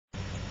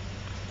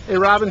Hey,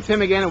 Rob and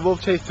Tim again at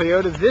Wolfchase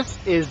Toyota. This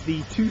is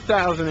the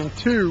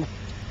 2002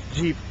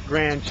 Jeep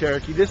Grand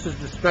Cherokee. This is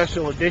the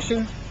special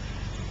edition.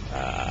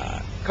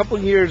 A couple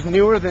years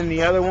newer than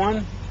the other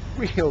one.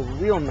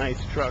 Real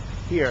nice truck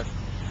here.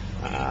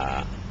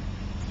 Let's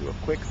do a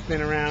quick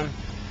spin around.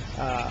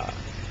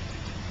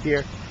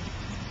 Here,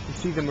 you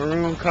see the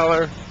maroon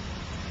color.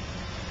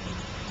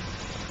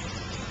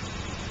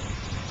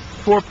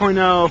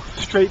 4.0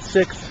 straight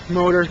six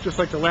motor, just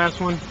like the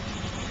last one.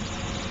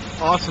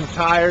 Awesome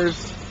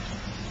tires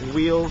and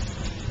wheels.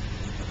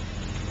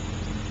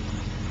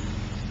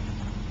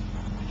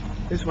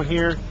 This one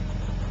here,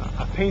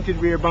 a painted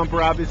rear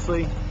bumper,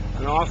 obviously,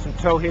 an awesome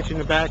tow hitch in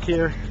the back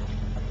here,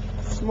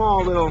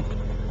 small little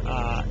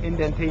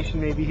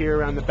indentation maybe here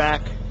around the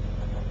back,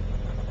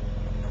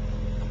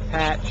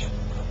 hatch,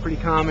 pretty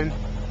common.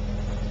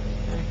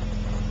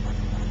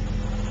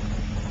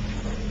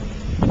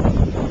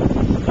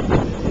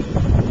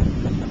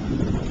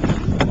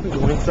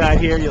 Go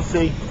inside here, you'll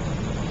see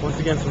once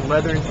again some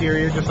leather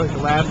interior just like the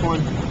last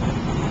one.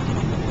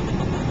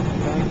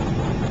 Okay.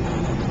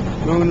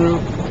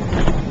 Moonroof,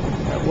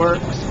 that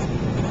works.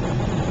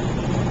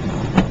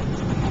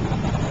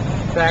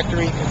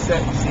 Factory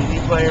cassette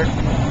CD player.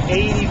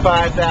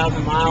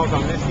 85,000 miles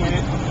on this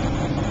unit.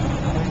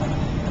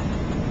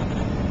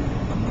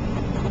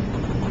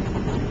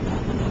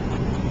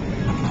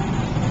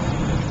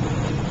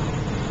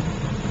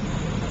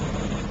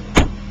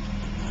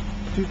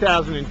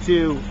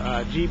 2002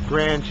 Jeep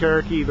Grand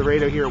Cherokee, the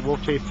radio here at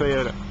Wolfchase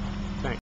Toyota.